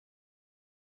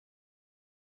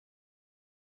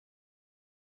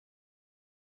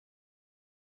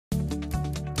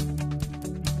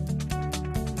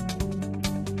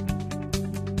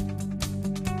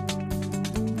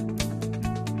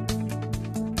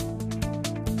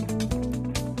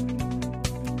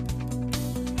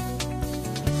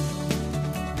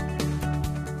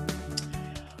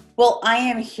Well, I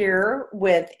am here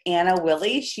with Anna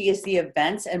Willie. She is the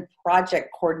events and project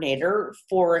coordinator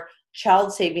for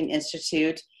Child Saving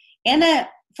Institute. Anna,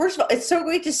 first of all, it's so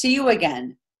great to see you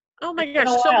again. Oh my It's been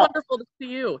a gosh, so while. wonderful to see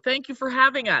you. Thank you for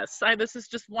having us. This is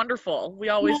just wonderful. We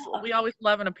always Yeah, we always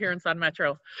love an appearance on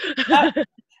Metro. a-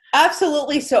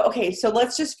 absolutely. So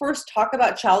let's just first talk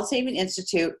about Child Saving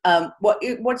Institute.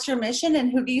 What's your mission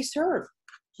and who do you serve?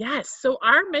 Yes, so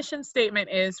our mission statement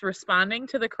is responding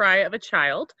to the cry of a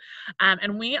child,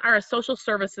 and we are a social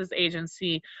services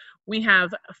agency. We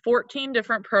have 14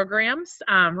 different programs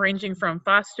ranging from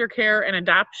foster care and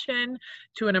adoption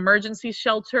to an emergency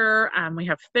shelter. We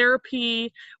have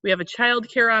therapy. We have a child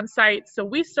care on site. So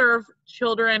we serve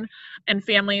children and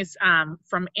families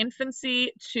from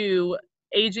infancy to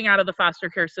aging out of the foster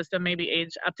care system, maybe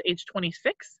age up to age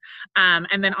 26,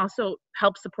 and then also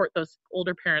help support those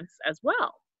older parents as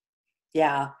well.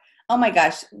 Yeah. Oh my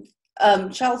gosh.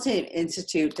 Child Saving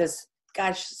Institute does,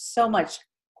 gosh, so much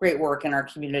great work in our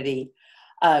community.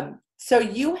 So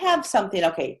you have something,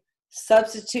 okay,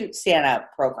 Substitute Santa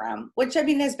program, which I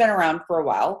mean has been around for a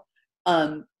while.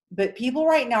 But people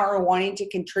right now are wanting to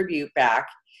contribute back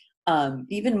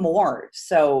even more.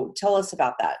 So tell us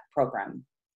about that program.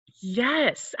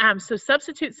 Yes. So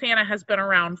Substitute Santa has been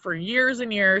around for years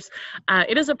and years.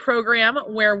 It is a program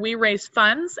where we raise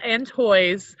funds and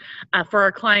toys for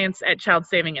our clients at Child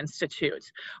Saving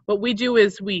Institute. What we do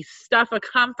is we stuff a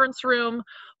conference room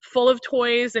full of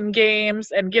toys and games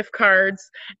and gift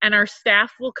cards, and our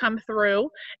staff will come through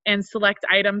and select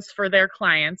items for their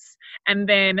clients. And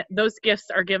then those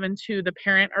gifts are given to the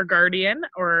parent or guardian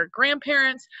or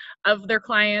grandparents of their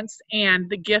clients, and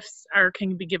the gifts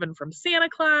can be given from Santa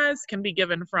Claus, can be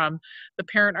given from the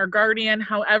parent or guardian,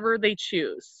 however they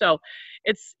choose. So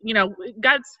it's,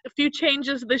 got a few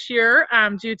changes this year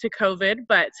due to COVID,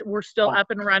 but we're still up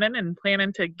and running and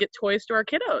planning to get toys to our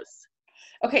kiddos.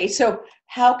 Okay, so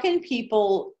how can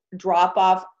people drop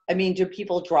off? I mean, do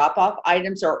people drop off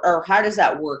items or how does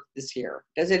that work this year?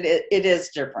 Because it is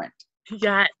different.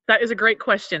 Yeah, that is a great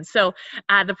question. So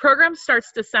the program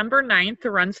starts December 9th,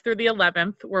 runs through the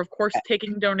 11th. We're, of course,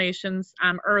 taking donations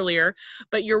earlier,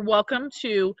 but you're welcome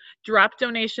to drop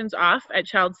donations off at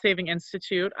Child Saving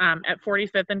Institute at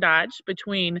 45th and Dodge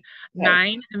between Okay.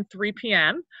 9 and 3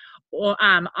 p.m.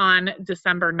 On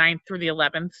December 9th through the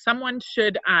 11th. Someone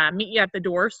should meet you at the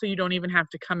door so you don't even have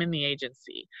to come in the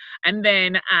agency. And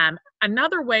then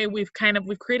another way we've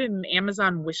created an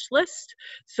Amazon wish list.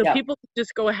 So Yeah. people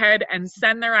just go ahead and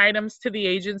send their items to the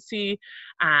agency,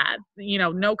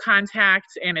 no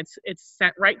contact, and it's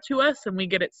sent right to us, and we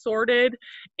get it sorted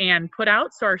and put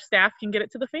out so our staff can get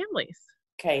it to the families.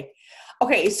 Okay.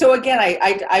 Okay. So again,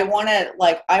 I want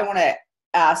to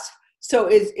ask, so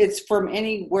it's from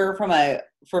anywhere from a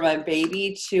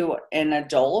baby to an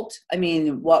adult? I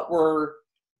mean, what we're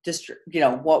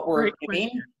Great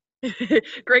giving?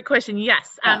 Great question.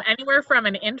 Yes. Yeah. Anywhere from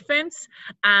an infant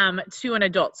to an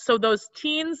adult. So those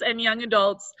teens and young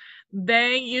adults,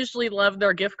 they usually love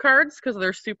their gift cards because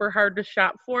they're super hard to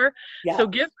shop for. Yeah. So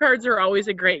gift cards are always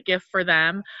a great gift for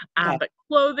them. Okay. But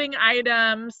clothing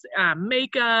items,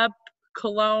 makeup,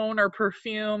 cologne or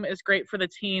perfume is great for the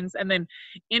teens. And then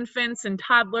infants and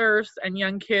toddlers and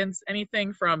young kids,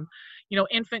 anything from,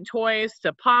 infant toys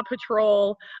to Paw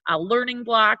Patrol, learning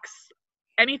blocks,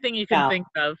 anything you can Yeah. think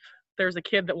of, there's a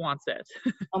kid that wants it.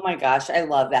 Oh my gosh, I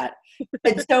love that.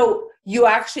 And so you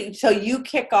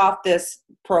kick off this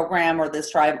program or this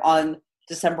drive on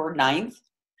December 9th?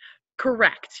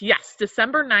 Correct. Yes.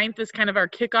 December 9th is kind of our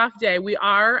kickoff day. We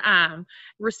are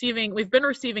we've been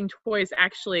receiving toys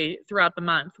actually throughout the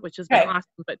month, which has been Okay.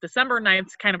 awesome. But December 9th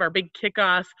is kind of our big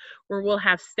kickoff where we'll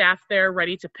have staff there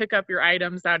ready to pick up your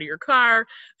items out of your car,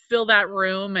 fill that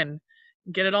room, and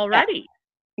get it all Yeah. ready.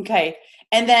 Okay.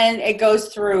 And then it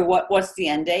goes through what's the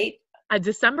end date?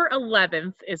 December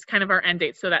 11th is kind of our end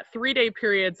date. So that 3-day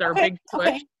period's our Okay. big push.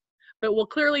 Okay. But we'll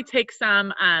clearly take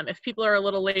some, if people are a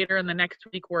little later and the next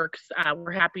week works,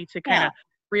 we're happy to kind Yeah. of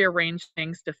rearrange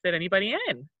things to fit anybody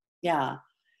in. Yeah.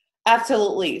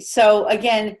 Absolutely. So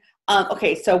again,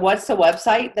 okay, so what's the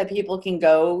website that people can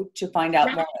go to find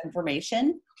out more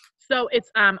information? So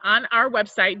it's on our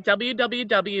website,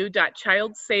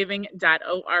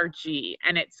 www.childsaving.org,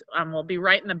 and it's will be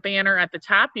right in the banner at the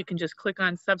top. You can just click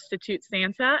on Substitute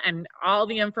Santa, and all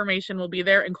the information will be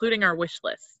there, including our wish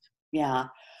list. Yeah.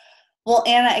 Well,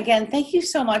 Anna, again, thank you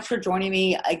so much for joining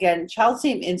me. Again, Child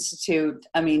Saving Institute,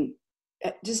 I mean,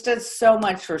 it just does so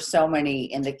much for so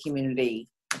many in the community,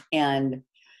 and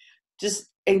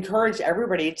just encourage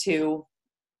everybody to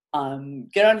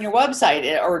get on your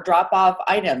website or drop off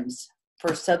items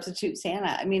for Substitute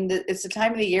Santa. I mean, it's the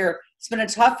time of the year. It's been a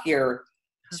tough year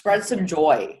spread some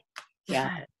joy.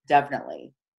 Yeah, Yeah.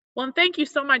 definitely. Well, and thank you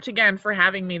so much again for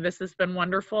having me. This has been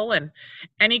wonderful. And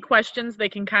any questions, they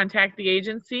can contact the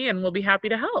agency and we'll be happy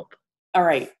to help. All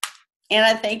right.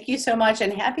 Anna, thank you so much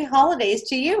and happy holidays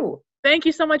to you. Thank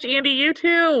you so much, Andy. You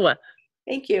too.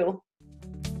 Thank you.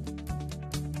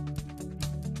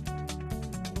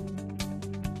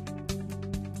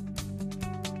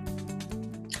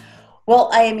 Well,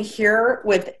 I am here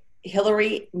with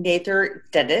Hillary Nather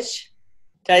Dedish.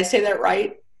 Did I say that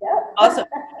right? Yeah. Awesome.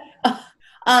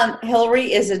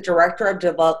 Hillary is a director of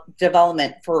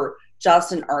development for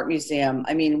Joslyn Art Museum.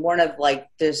 I mean, one of like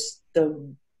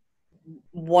the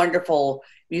wonderful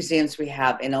museums we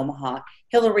have in Omaha.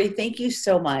 Hillary, thank you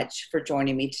so much for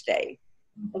joining me today.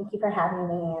 Thank you for having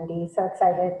me, Andy. So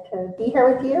excited to be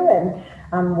here with you,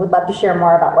 and would love to share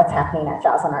more about what's happening at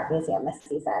Joslyn Art Museum this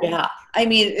season. Yeah, I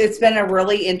mean, it's been a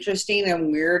really interesting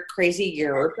and weird, crazy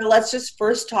year. But let's just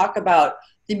first talk about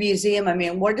the museum. I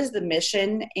mean, what is the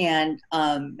mission? And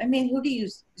I mean, who do you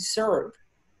serve?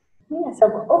 Yeah,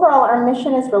 so overall, our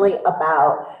mission is really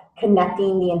about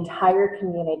connecting the entire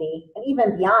community, and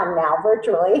even beyond now,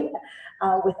 virtually,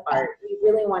 with art. We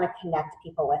really want to connect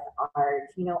people with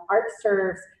art. You know, art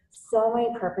serves so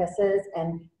many purposes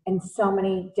and in so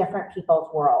many different people's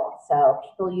worlds. So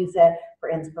people use it for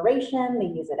inspiration, they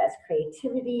use it as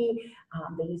creativity,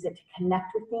 they use it to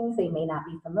connect with things they may not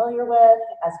be familiar with,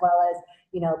 as well as,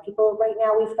 you know, people right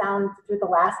now, we've found through the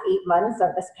last 8 months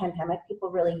of this pandemic,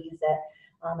 people really use it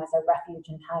as a refuge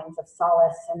in times of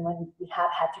solace, and when we have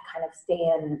had to kind of stay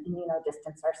in, you know,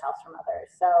 distance ourselves from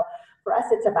others. So for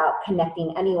us, it's about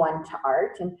connecting anyone to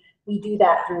art, and we do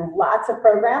that through lots of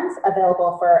programs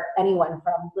available for anyone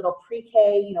from little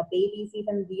pre-K, you know, babies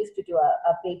even. We used to do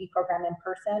a baby program in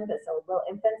person, but so little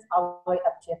infants all the way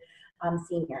up to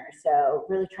seniors. So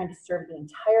really trying to serve the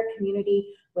entire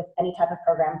community with any type of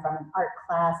program, from an art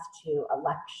class to a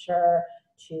lecture,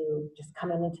 to just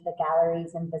coming into the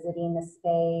galleries and visiting the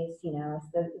space. You know,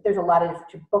 so there's a lot of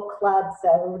book clubs.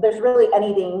 So there's really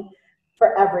anything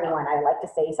for everyone. I like to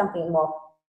say something will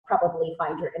probably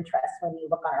find your interest when you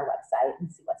look on our website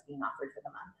and see what's being offered for the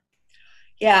month.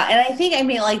 Yeah, and I think, I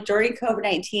mean, like during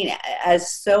COVID-19,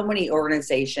 as so many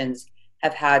organizations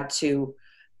have had to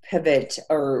pivot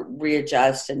or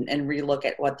readjust and relook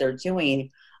at what they're doing,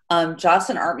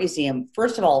 Joslyn Art Museum,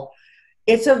 first of all,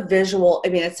 it's a visual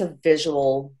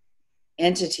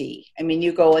entity. I mean,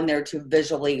 you go in there to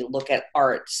visually look at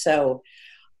art. So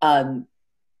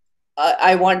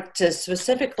I want to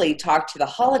specifically talk to the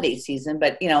holiday season,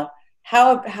 but, you know,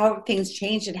 how have things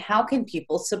changed and how can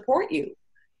people support you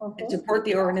and support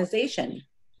the organization?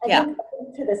 I think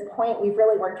to this point, we've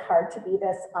really worked hard to be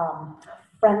this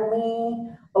friendly,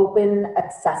 open,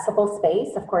 accessible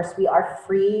space. Of course, we are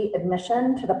free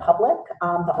admission to the public.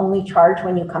 The only charge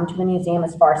when you come to the museum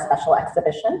is for our special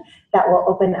exhibition that will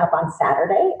open up on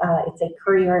Saturday. It's a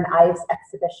Currier and Ives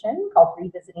exhibition called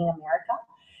Revisiting America,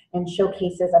 and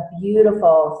showcases a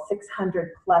beautiful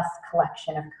 600 plus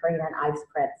collection of Currier and Ives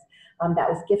prints that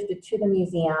was gifted to the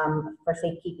museum for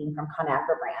safekeeping from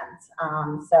ConAgra brands.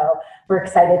 So we're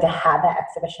excited to have that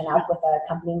exhibition out with an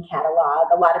accompanying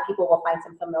catalog. A lot of people will find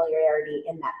some familiarity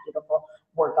in that beautiful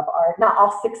work of art. Not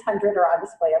all 600 are on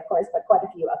display, of course, but quite a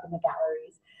few up in the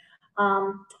galleries.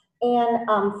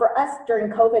 For us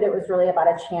during COVID, it was really about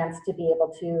a chance to be able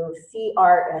to see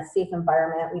art in a safe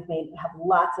environment. Have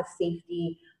lots of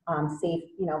safety,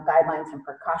 guidelines and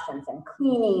precautions and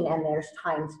cleaning, and there's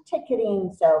timed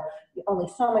ticketing. So only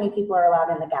so many people are allowed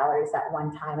in the galleries at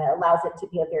one time. It allows it to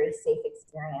be a very safe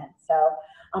experience. So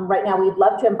right now, we'd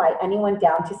love to invite anyone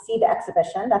down to see the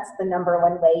exhibition. That's the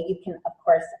 #1 way you can, of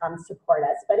course, support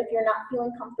us. But if you're not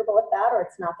feeling comfortable with that, or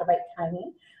it's not the right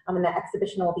timing, and the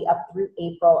exhibition will be up through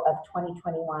April of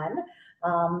 2021.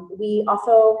 We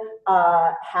also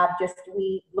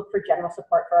we look for general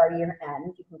support for our year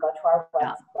end. You can go to our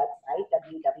website,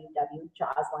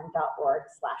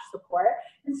 www.joslyn.org/support,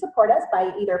 and support us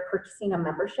by either purchasing a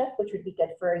membership, which would be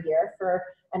good for a year for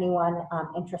anyone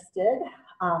interested,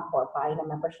 or buying a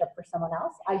membership for someone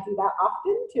else. I do that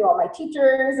often to all my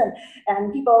teachers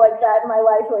and people like that in my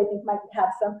life who I think might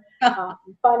have some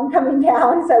fun coming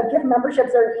down. So gift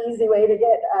memberships are an easy way to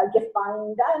get gift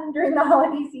buying done during the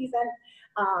holiday season.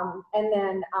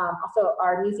 Also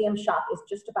our museum shop is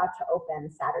just about to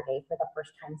open Saturday for the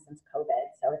first time since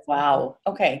COVID. So it's wow.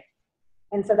 Okay.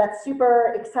 And so that's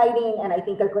super exciting, and I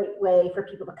think a great way for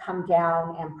people to come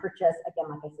down and purchase. Again,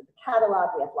 like I said, the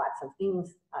catalog, we have lots of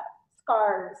things,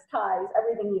 scarves, ties,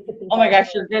 everything you could think of. Oh my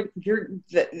gosh,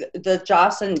 the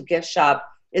Joslyn gift shop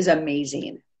is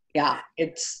amazing. Yeah,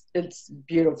 it's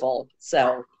beautiful.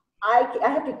 So I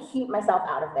have to keep myself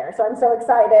out of there. So I'm so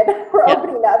excited for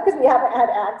opening up because we haven't had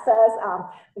access.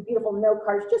 The beautiful note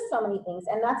cards, just so many things.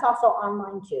 And that's also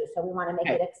online too. So we want to make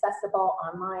it accessible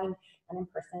online and in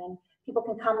person. People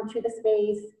can come to the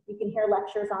space. You can hear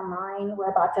lectures online.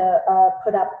 We're about to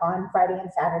put up on Friday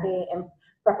and Saturday in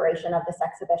preparation of this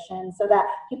exhibition so that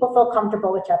people feel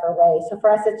comfortable whichever way. So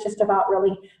for us, it's just about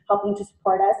really helping to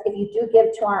support us. If you do give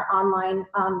to our online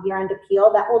year-end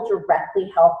appeal, that will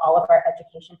directly help all of our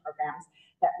education programs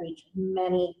that reach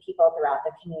many people throughout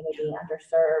the community,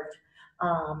 underserved,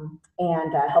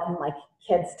 and helping like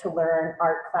kids to learn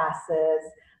art classes,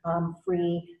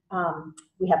 free.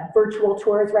 We have virtual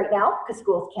tours right now because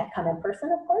schools can't come in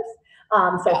person, of course.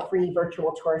 So free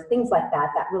virtual tours, things like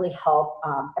that, that really help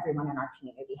everyone in our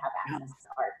community have access to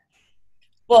art.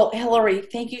 Well, Hillary,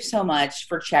 thank you so much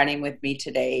for chatting with me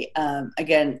today.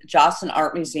 Again, Joslyn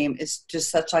Art Museum is just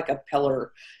such like a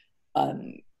pillar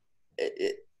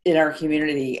in our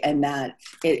community, and that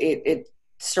it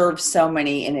serves so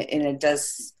many, and it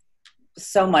does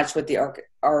so much with the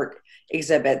art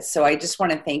exhibits. So I just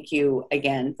want to thank you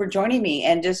again for joining me,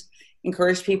 and just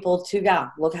encourage people to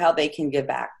look how they can give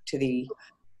back to the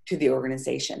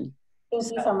organization.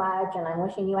 Thank you so much, and I'm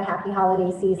wishing you a happy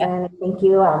holiday season. Thank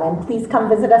you, and please come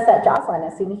visit us at Joslyn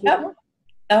as soon as you can.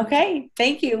 Okay,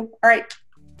 thank you. All right.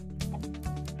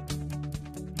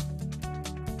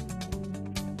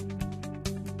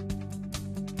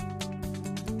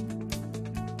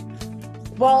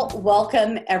 Well,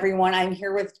 welcome everyone. I'm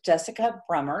here with Jessica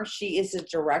Brummer. She is the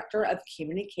Director of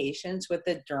Communications with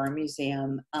the Durham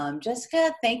Museum.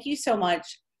 Jessica, thank you so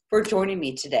much for joining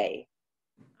me today.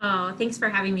 Oh, thanks for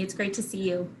having me. It's great to see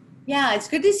you. Yeah, it's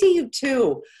good to see you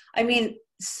too. I mean,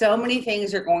 so many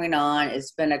things are going on.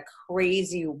 It's been a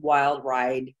crazy, wild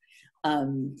ride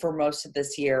for most of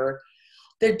this year.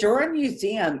 The Durham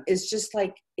Museum is just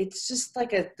like,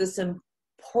 this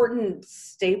important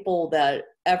staple that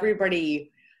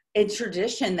everybody, in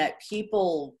tradition that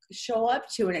people show up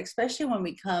to, and especially when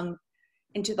we come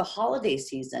into the holiday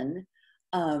season,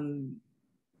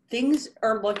 things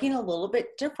are looking a little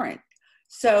bit different.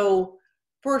 So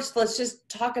first, let's just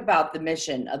talk about the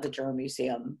mission of the Durham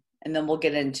Museum, and then we'll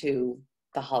get into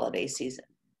the holiday season.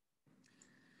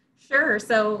 Sure.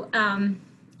 So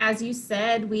as you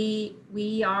said,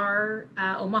 we are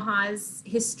Omaha's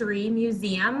history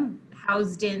museum,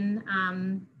 housed in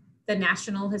the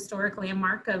National Historic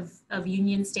Landmark of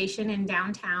Union Station in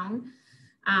downtown.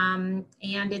 And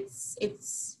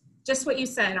it's just what you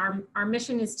said. Our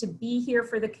mission is to be here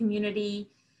for the community,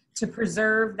 to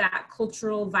preserve that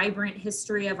cultural, vibrant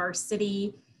history of our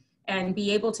city, and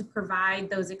be able to provide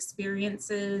those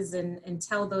experiences and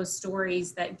tell those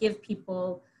stories that give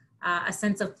people a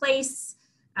sense of place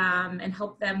and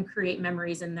help them create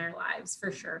memories in their lives,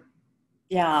 for sure.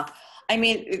 Yeah. I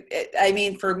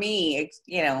mean, for me,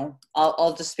 you know,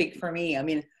 I'll just speak for me. I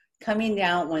mean, coming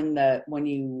down when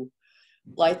you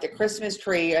light the Christmas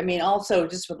tree, I mean, also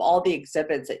just with all the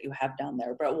exhibits that you have down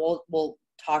there, but we'll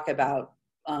talk about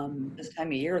this time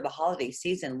of year, the holiday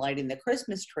season, lighting the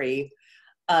Christmas tree.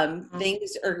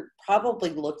 Things are probably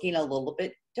looking a little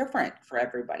bit different for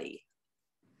everybody.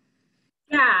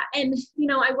 Yeah. And, you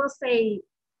know, I will say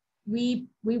we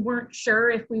weren't sure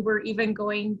if we were even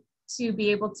going to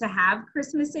be able to have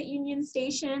Christmas at Union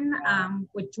Station,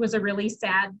 which was a really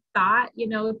sad thought, you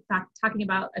know, talking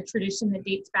about a tradition that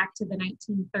dates back to the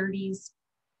 1930s.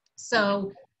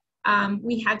 So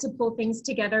we had to pull things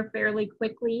together fairly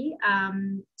quickly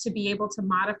to be able to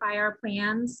modify our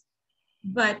plans.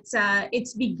 But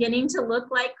it's beginning to look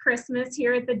like Christmas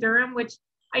here at the Durham, which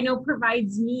I know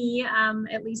provides me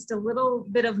at least a little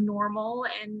bit of normal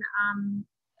and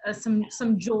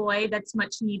some joy that's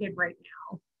much needed right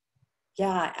now.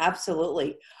 Yeah,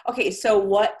 absolutely. Okay,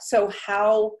 so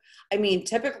how, I mean,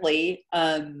 typically,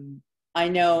 I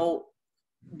know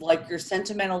like your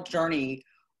Sentimental Journey,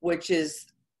 which is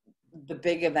the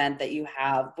big event that you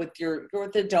have with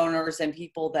the donors and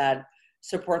people that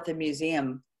support the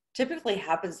museum, typically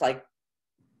happens like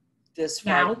this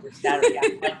Friday or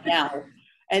Saturday, like now.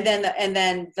 And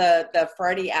then the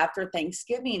Friday after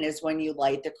Thanksgiving is when you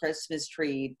light the Christmas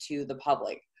tree to the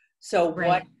public. So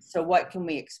right. What can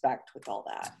we expect with all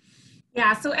that?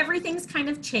 Yeah, so everything's kind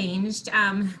of changed.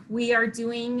 We are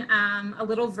doing a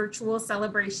little virtual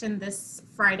celebration this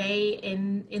Friday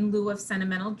in lieu of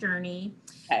Sentimental Journey.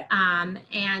 Okay.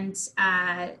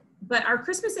 But our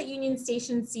Christmas at Union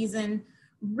Station season,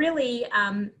 really,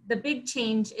 the big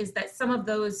change is that some of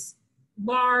those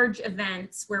large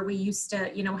events where we used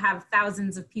to, you know, have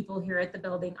thousands of people here at the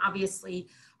building, obviously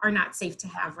are not safe to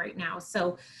have right now.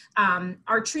 So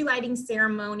our tree lighting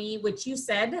ceremony, which you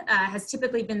said has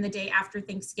typically been the day after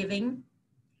Thanksgiving,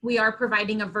 we are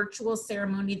providing a virtual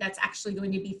ceremony that's actually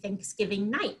going to be Thanksgiving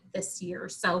night this year.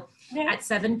 So at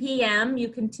 7 p.m., you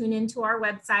can tune into our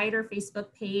website or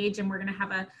Facebook page, and we're going to have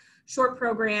a short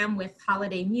program with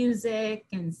holiday music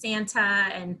and Santa,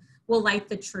 and we'll light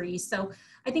the tree. So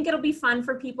I think it'll be fun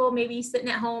for people maybe sitting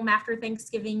at home after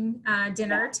Thanksgiving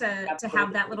dinner to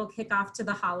have that little kickoff to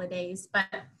the holidays. But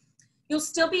you'll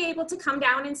still be able to come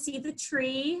down and see the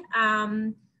tree.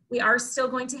 We are still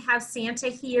going to have Santa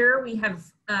here. We have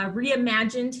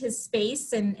reimagined his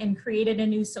space and created a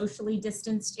new socially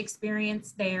distanced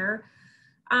experience there.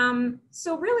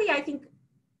 So really, I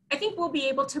think we'll be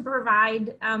able to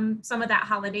provide some of that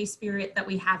holiday spirit that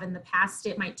we have in the past.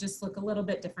 It might just look a little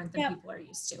bit different than people are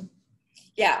used to.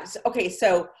 Yeah. Okay.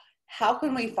 So how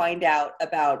can we find out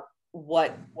about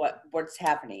what's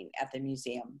happening at the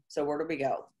museum? So where do we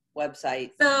go?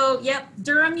 Website? So,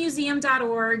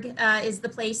 durhammuseum.org is the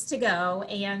place to go.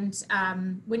 And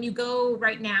when you go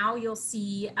right now, you'll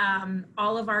see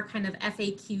all of our kind of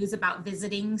FAQs about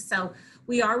visiting. So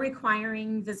we are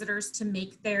requiring visitors to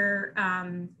make their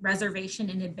reservation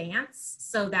in advance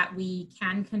so that we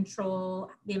can control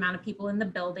the amount of people in the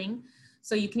building.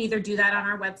 So you can either do that on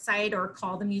our website or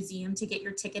call the museum to get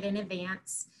your ticket in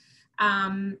advance.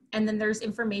 And then there's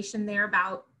information there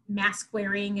about mask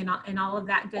wearing and all of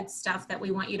that good stuff that we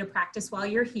want you to practice while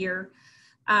you're here.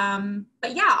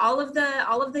 But yeah, all of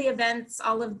the events,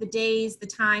 all of the days, the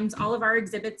times, all of our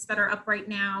exhibits that are up right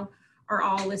now are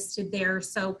all listed there.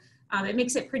 So it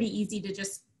makes it pretty easy to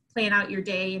just plan out your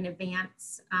day in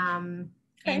advance. And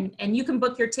you can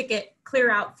book your ticket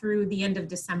clear out through the end of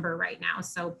December right now.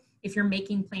 So if you're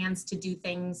making plans to do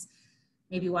things,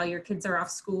 maybe while your kids are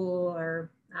off school or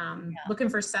looking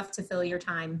for stuff to fill your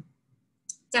time,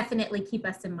 definitely keep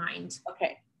us in mind.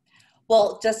 Okay.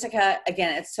 Well, Jessica,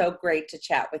 again, it's so great to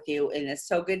chat with you, and it's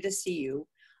so good to see you.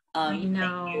 I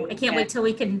know. I can't wait till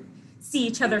we can see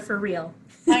each other for real.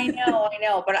 I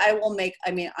know. But I will make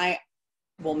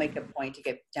a point to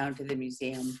get down to the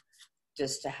museum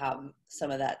just to have some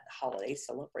of that holiday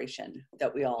celebration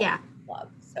that we all love.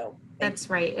 So that's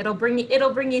right. It'll bring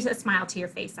you a smile to your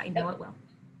face. I know it will.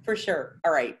 For sure.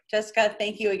 All right. Jessica,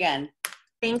 thank you again.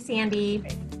 Thanks, Andy.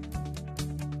 Okay.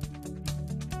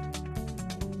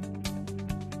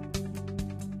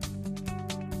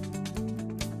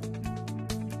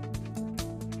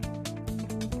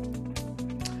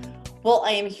 Well,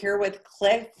 I am here with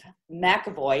Cliff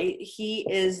McAvoy. He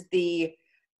is the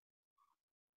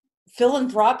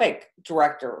philanthropy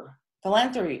director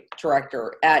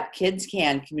at Kids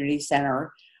Can Community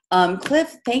Center.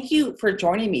 Cliff, thank you for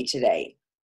joining me today.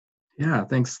 Yeah,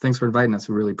 thanks for inviting us.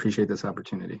 We really appreciate this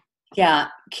opportunity. Yeah,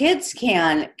 Kids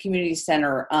Can Community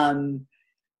Center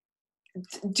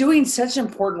doing such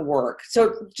important work.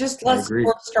 So just let's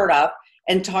first start off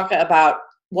and talk about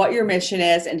what your mission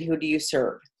is and who do you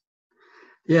serve.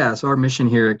 Yeah, so our mission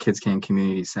here at Kids Can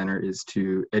Community Center is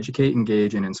to educate,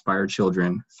 engage, and inspire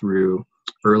children through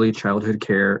early childhood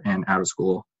care and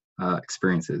out-of-school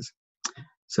experiences.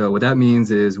 So what that means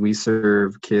is we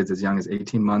serve kids as young as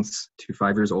 18 months to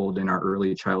 5 years old in our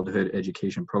early childhood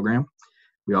education program.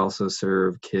 We also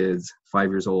serve kids 5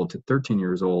 years old to 13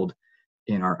 years old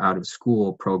in our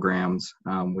out-of-school programs,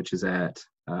 which is at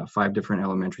 5 different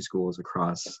elementary schools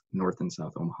across North and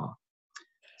South Omaha.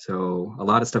 So a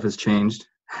lot of stuff has changed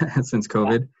since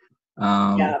COVID.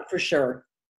 Yeah, for sure.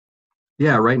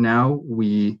 Yeah, right now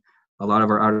a lot of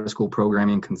our out-of-school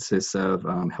programming consists of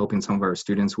helping some of our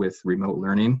students with remote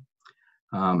learning,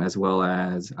 as well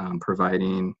as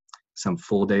providing some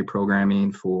full-day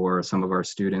programming for some of our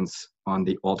students on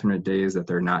the alternate days that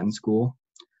they're not in school.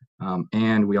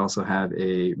 And we also have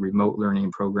a remote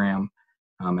learning program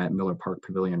at Miller Park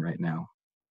Pavilion right now.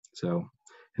 So,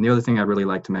 and the other thing I'd really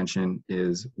like to mention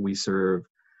is we serve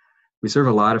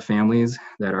a lot of families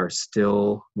that are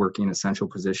still working essential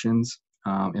positions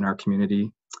in our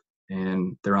community,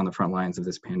 and they're on the front lines of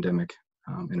this pandemic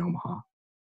in Omaha.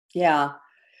 Yeah,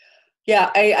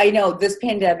 I know this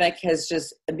pandemic has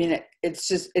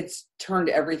it's turned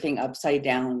everything upside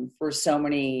down for so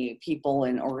many people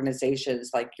and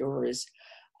organizations like yours.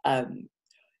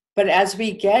 But as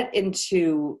we get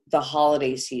into the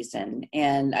holiday season,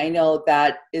 and I know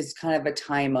that is kind of a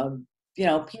time of,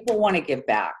 people want to give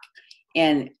back.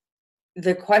 And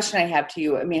the question I have to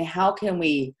you, how can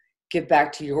we give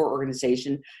back to your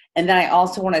organization? And then I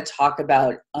also want to talk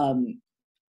about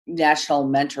National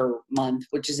Mentor Month,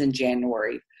 which is in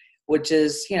January, which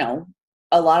is,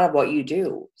 a lot of what you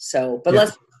do. So, but Yeah.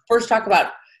 let's first talk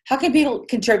about how can people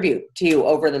contribute to you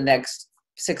over the next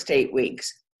 6 to 8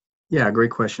 weeks? Yeah,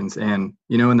 great questions. And,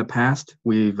 in the past,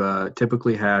 we've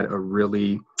typically had a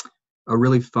really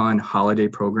fun holiday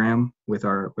program with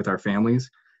our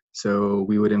families. So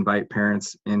we would invite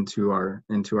parents into our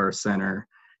center,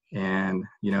 and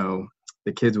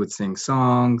the kids would sing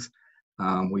songs.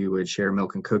 We would share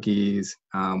milk and cookies.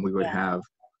 We would have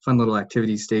fun little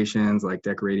activity stations like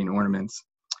decorating ornaments,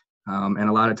 and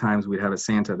a lot of times we'd have a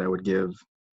Santa that would give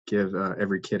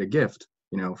every kid a gift,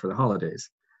 for the holidays.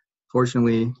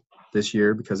 Fortunately, this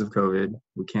year, because of COVID,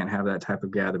 we can't have that type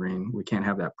of gathering. We can't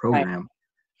have that program.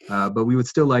 But we would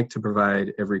still like to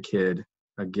provide every kid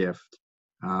a gift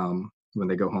when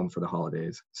they go home for the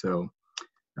holidays. So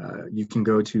you can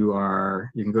go to our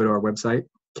website,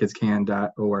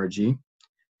 kidscan.org,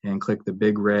 and click the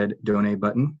big red donate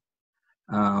button.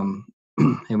 And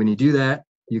when you do that,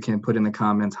 you can put in the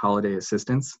comments holiday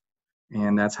assistance,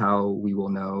 and that's how we will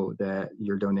know that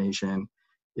your donation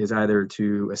is either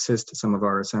to assist some of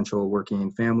our essential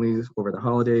working families over the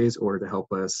holidays or to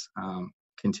help us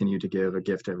continue to give a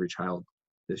gift to every child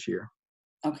this year.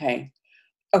 Okay,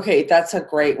 that's a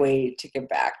great way to give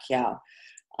back. Yeah,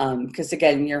 because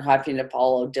again, you're having to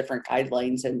follow different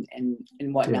guidelines and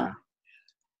whatnot. Yeah.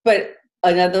 But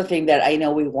another thing that I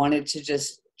know we wanted to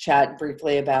just chat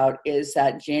briefly about is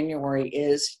that January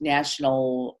is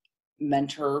National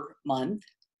Mentor Month,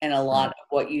 and a lot of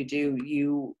what you do,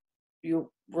 you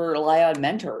rely on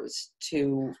mentors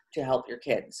to help your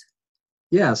kids.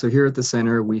 Yeah, so here at the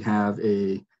center, we have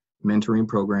a mentoring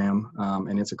program,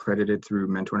 and it's accredited through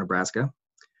Mentor Nebraska.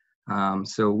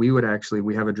 So we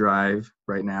have a drive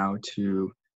right now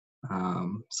to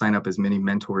sign up as many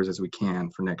mentors as we can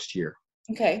for next year.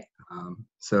 Okay.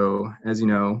 So as you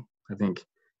know, I think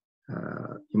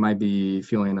you might be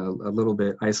feeling a little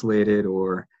bit isolated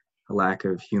or a lack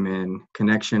of human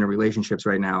connection or relationships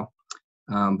right now.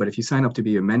 But if you sign up to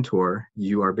be a mentor,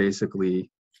 you are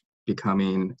basically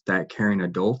becoming that caring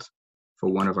adult for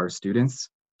one of our students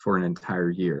for an entire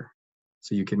year.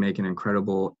 So you can make an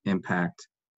incredible impact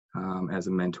as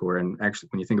a mentor. And actually,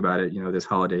 when you think about it, this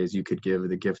holidays, you could give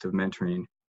the gift of mentoring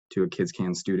to a Kids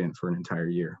Can student for an entire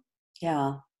year.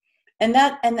 Yeah. And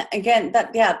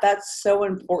that's so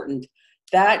important.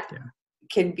 That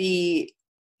can be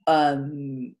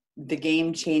the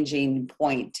game-changing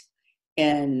point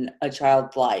in a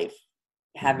child's life,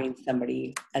 having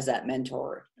somebody as that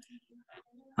mentor.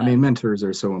 I mean, mentors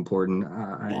are so important.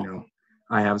 I know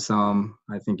I have some.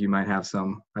 I think you might have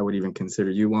some. I would even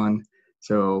consider you one.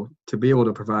 So to be able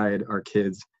to provide our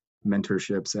kids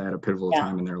mentorships at a pivotal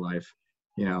time in their life,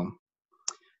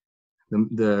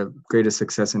 the greatest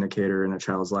success indicator in a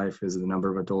child's life is the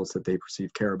number of adults that they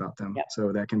perceive care about them. Yep.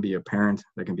 So that can be a parent,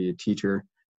 that can be a teacher,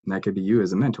 and that could be you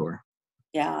as a mentor.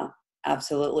 Yeah,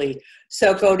 absolutely.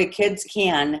 So go to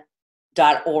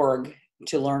kidscan.org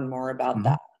to learn more about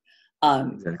that.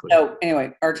 Exactly. So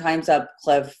anyway, our time's up,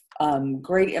 Cliff.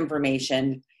 Great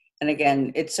information. And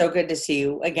again, it's so good to see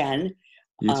you again.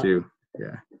 You too.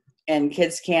 Yeah. And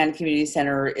Kids Can Community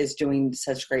Center is doing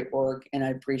such great work, and I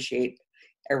appreciate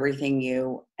everything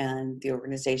you and the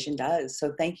organization does.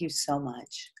 So thank you so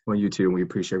much. Well, you too. We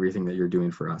appreciate everything that you're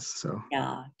doing for us. So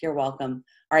yeah, you're welcome.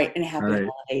 All right, and happy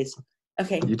holidays.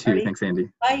 Okay. You too. Ready? Thanks, Andy.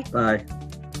 Bye. Bye.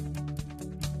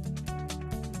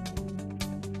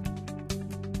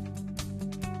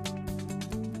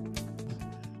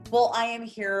 Well, I am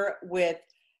here with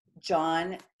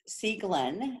John C.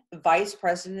 Glenn, Vice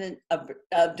President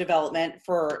of Development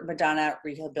for Madonna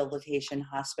Rehabilitation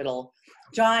Hospital.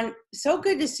 John, so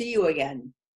good to see you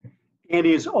again.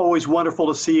 Andy, it's always wonderful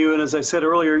to see you. And as I said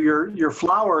earlier, your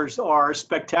flowers are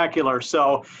spectacular.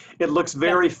 So it looks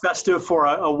very festive for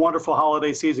a wonderful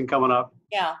holiday season coming up.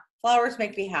 Yeah, flowers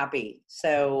make me happy.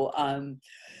 So,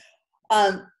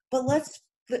 but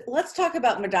let's talk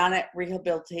about Madonna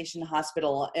Rehabilitation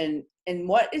Hospital and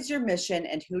what is your mission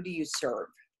and who do you serve?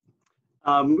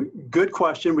 Good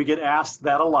question. We get asked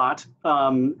that a lot.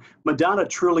 Madonna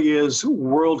truly is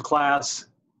world-class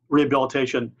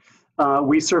rehabilitation.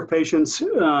 We serve patients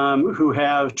who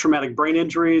have traumatic brain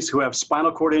injuries, who have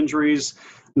spinal cord injuries,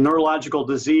 neurological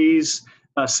disease,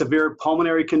 severe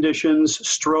pulmonary conditions,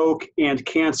 stroke, and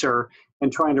cancer,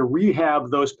 and trying to rehab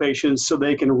those patients so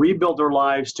they can rebuild their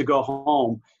lives to go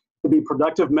home, to be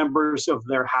productive members of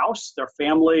their house, their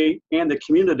family, and the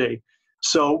community.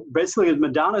 So basically,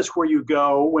 Madonna is where you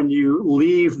go when you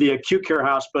leave the acute care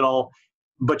hospital,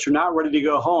 but you're not ready to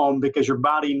go home because your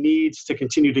body needs to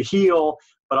continue to heal,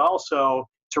 but also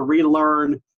to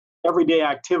relearn everyday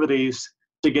activities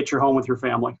to get you home with your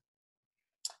family.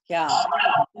 Yeah.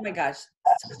 Oh my gosh.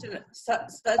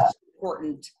 such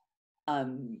important,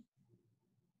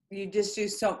 you just do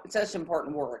such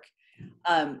important work.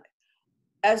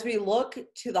 As we look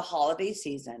to the holiday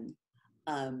season,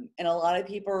 and a lot of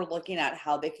people are looking at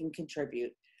how they can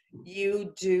contribute,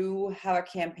 you do have a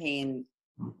campaign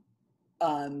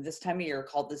this time of year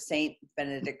called the St.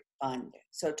 Benedict Fund.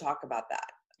 So talk about that.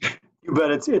 You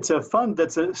bet. It's a fund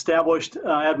that's established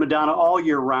at Madonna all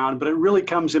year round, but it really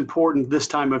comes important this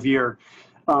time of year.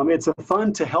 It's a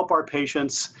fund to help our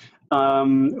patients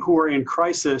who are in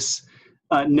crisis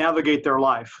navigate their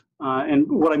life.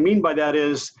 And what I mean by that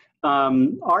is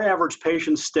our average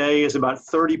patient stay is about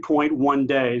 30.1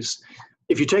 days.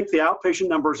 If you take the outpatient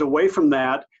numbers away from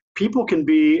that, people can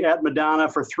be at Madonna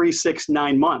for 3, 6,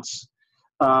 9 months.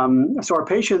 So our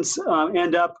patients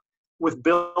end up with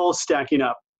bills stacking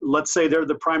up. Let's say they're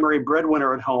the primary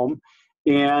breadwinner at home,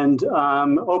 and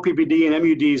OPPD and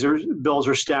MUDs bills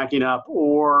are stacking up,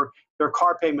 or their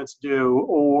car payments due,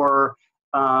 or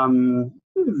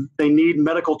they need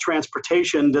medical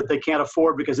transportation that they can't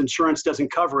afford because insurance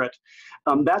doesn't cover it.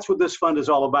 That's what this fund is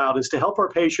all about, is to help our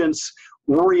patients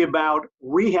worry about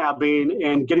rehabbing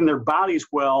and getting their bodies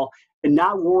well, and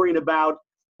not worrying about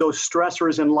those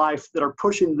stressors in life that are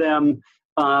pushing them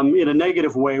in a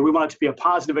negative way. We want it to be a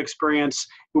positive experience.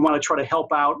 We want to try to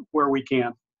help out where we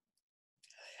can.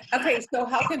 Okay, so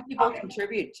how can people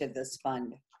contribute to this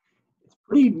fund? It's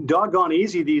pretty doggone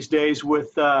easy these days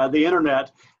with the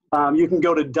internet. You can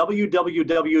go to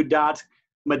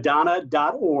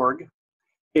www.madonna.org,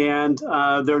 and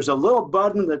there's a little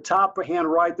button in the top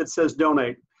hand right that says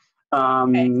donate.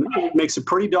 It makes it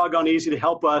pretty doggone easy to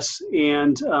help us,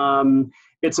 and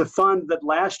it's a fund that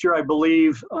last year, I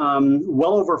believe,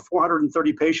 well over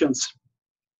 430 patients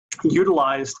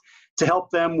utilized to help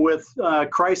them with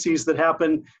crises that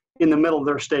happen in the middle of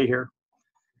their stay here.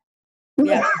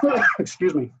 Yeah.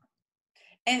 Excuse me.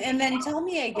 And then tell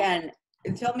me again,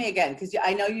 because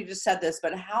I know you just said this,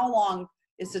 but how long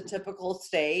is the typical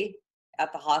stay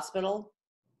at the hospital?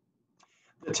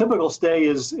 The typical stay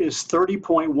is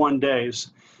 30.1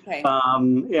 days. Okay.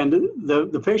 And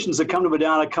the patients that come to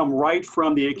Madonna come right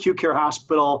from the acute care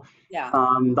hospital. Yeah.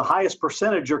 The highest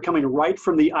percentage are coming right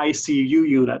from the ICU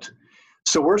unit.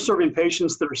 So we're serving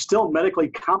patients that are still medically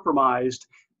compromised,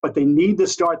 but they need to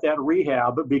start that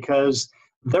rehab because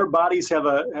their bodies have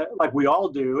like we all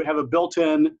do, have a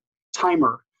built-in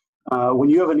timer. When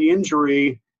you have an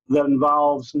injury that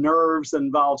involves nerves, that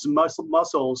involves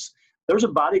muscles, there's a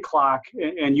body clock,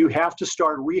 and you have to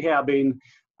start rehabbing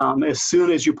as soon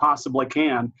as you possibly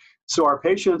can. So our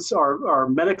patients are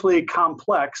medically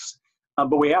complex,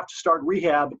 but we have to start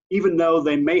rehab. Even though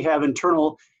they may have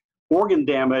internal organ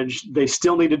damage, they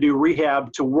still need to do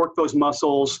rehab to work those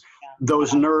muscles,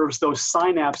 those nerves, those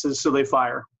synapses so they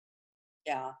fire.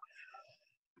 Yeah.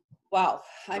 Wow.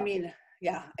 I mean,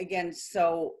 yeah, again,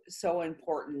 so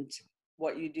important.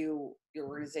 What you do, your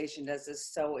organization does is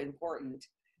so important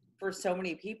for so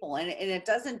many people. And it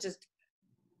doesn't just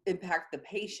impact the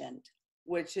patient,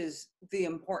 which is the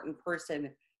important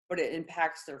person, but it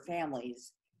impacts their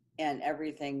families and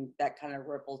everything that kind of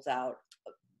ripples out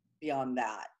beyond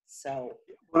that. So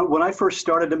when I first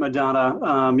started at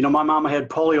Madonna, my mama had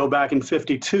polio back in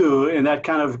 '52, and that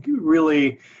kind of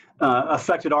really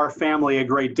affected our family a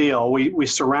great deal. We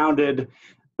surrounded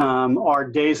our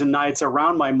days and nights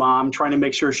around my mom, trying to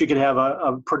make sure she could have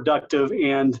a productive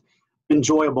and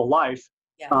enjoyable life.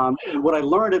 yeah. And what I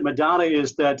learned at Madonna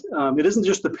is that it isn't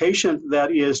just the patient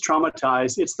that is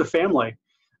traumatized, it's the family.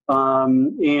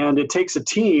 And it takes a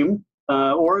team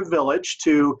or a village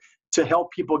to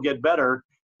help people get better.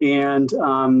 And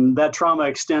that trauma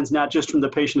extends not just from the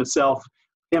patient itself,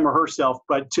 him or herself,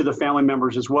 but to the family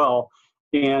members as well.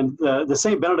 And the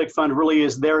St. Benedict Fund really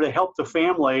is there to help the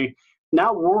family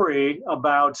not worry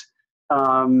about,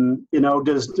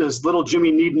 does little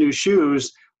Jimmy need new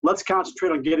shoes? Let's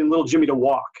concentrate on getting little Jimmy to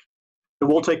walk, and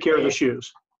we'll take care of the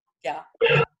shoes. Yeah,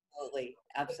 absolutely.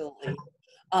 Absolutely.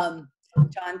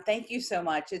 John, thank you so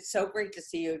much. It's so great to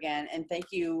see you again. And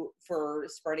thank you for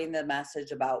spreading the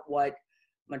message about what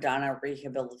Madonna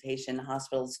Rehabilitation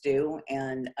Hospitals do.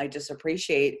 And I just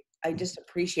appreciate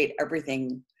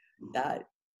everything that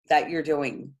you're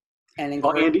doing and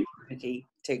encourage community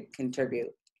to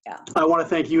contribute. Yeah. I want to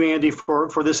thank you, Andy,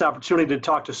 for this opportunity to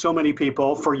talk to so many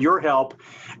people, for your help.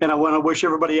 And I want to wish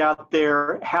everybody out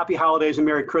there happy holidays and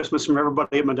Merry Christmas from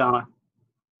everybody at Madonna.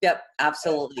 Yep,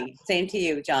 absolutely. Same to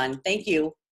you, John. Thank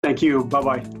you. Thank you.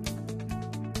 Bye-bye.